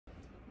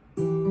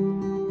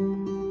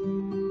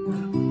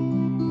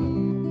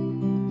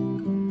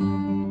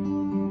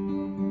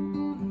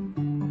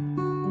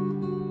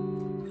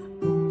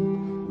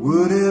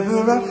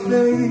I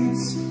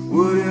face,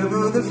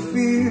 whatever the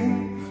fear,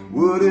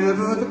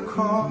 whatever the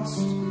cost,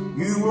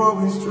 you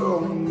always draw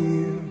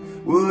near.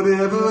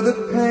 Whatever the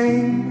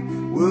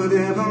pain,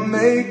 whatever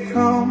may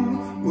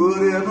come,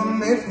 whatever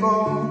may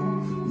fall,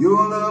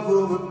 your love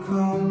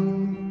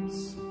overcomes.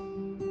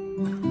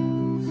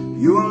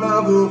 Your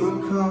love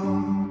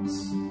overcomes.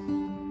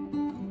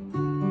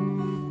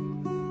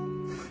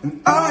 And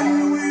I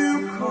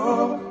will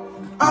call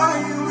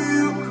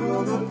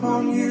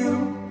upon you.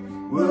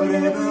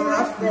 Whatever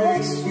I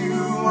face, you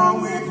are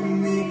with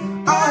me.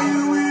 I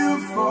will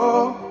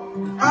fall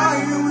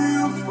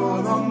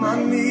on my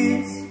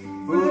knees.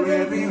 For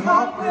every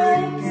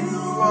heartbreak, you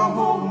are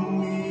holding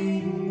me.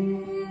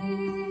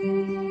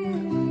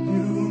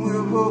 You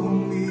will hold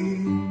me.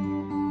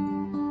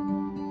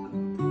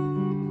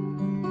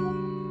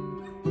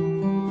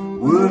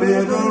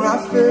 Whatever I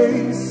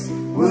face,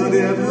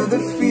 whatever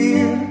the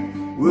fear,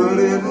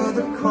 whatever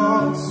the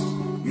cost,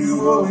 you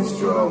always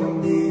draw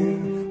near.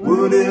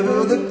 Whatever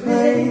the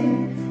pain,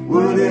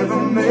 whatever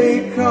may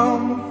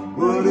come,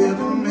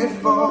 whatever may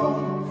fall,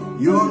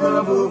 your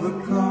love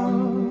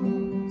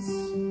overcomes.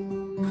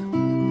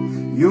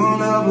 Your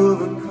love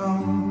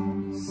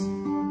overcomes.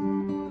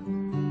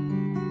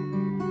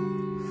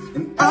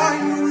 And I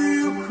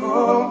will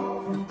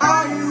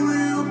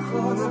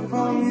call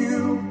upon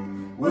you.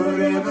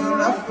 Whatever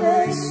I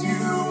face,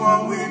 you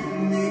are with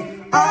me.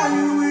 I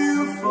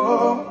will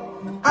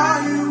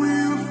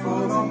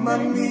fall on my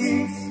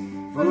knees.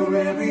 For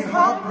every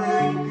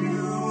heartbreak,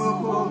 you will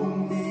hold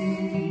me.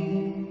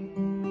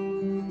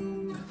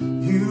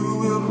 You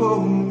will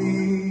hold me.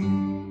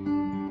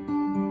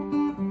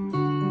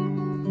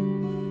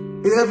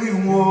 Every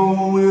wall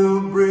will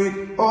break,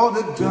 all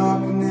the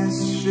darkness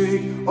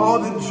shake, all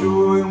the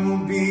joy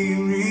will be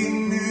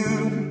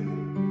renewed.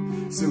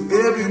 So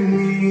every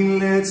knee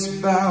let's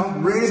bow,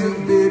 raise a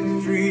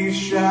victory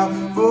shout,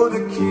 for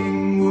the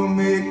King will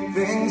make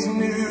things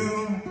new.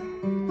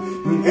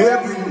 And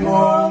every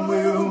wall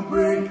will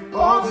break,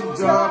 all the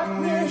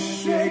darkness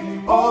shake,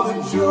 all the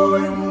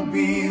joy will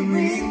be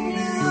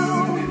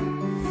renewed.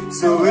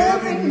 So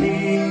every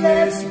knee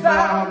let's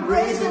bow,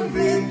 raise a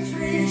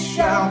victory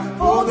shout,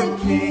 for the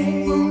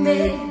King will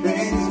make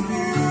things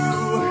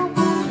new.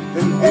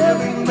 And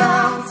every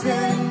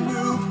mountain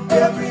move,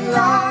 every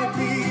lie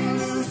be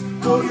loose,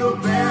 for your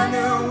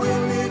banner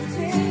we're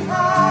lifting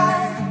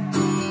high.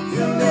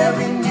 And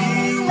every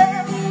knee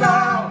let's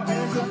bow,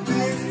 raise a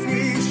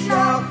victory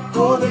shout,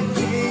 for the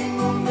King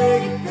will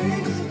make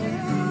things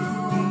new.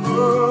 So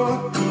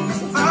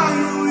I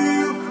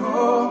will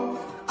call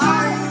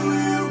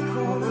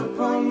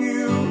upon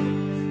you.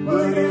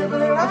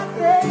 Whatever I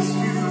face,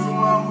 you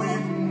are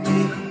with me.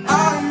 I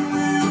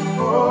will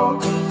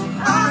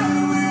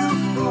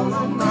fall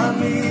on my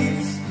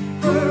knees.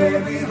 For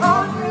every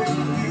heartbreak,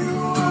 you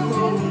will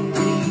hold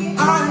me. I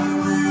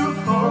will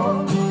call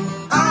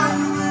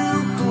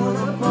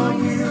upon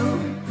you.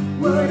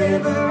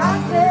 Whatever I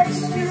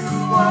face, you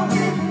are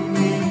with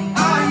me. I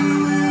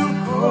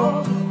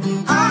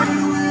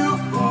will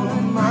fall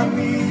on my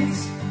knees.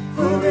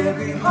 For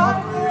every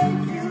heartbreak,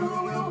 you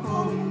will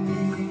hold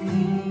me.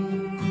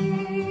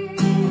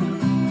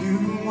 You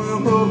will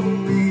hold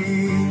me.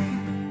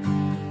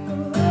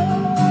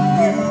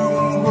 You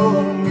will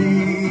hold me.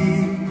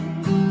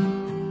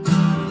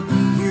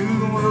 You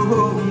will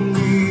hold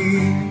me.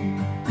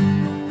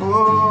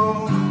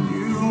 Oh,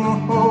 you will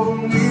hold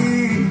me.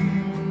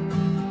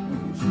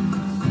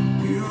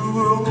 You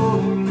will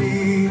hold me.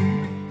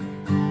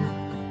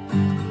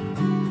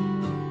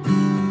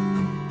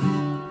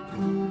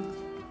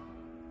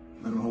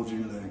 Let him hold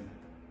you today.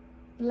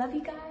 Love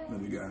you guys.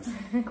 Love you guys.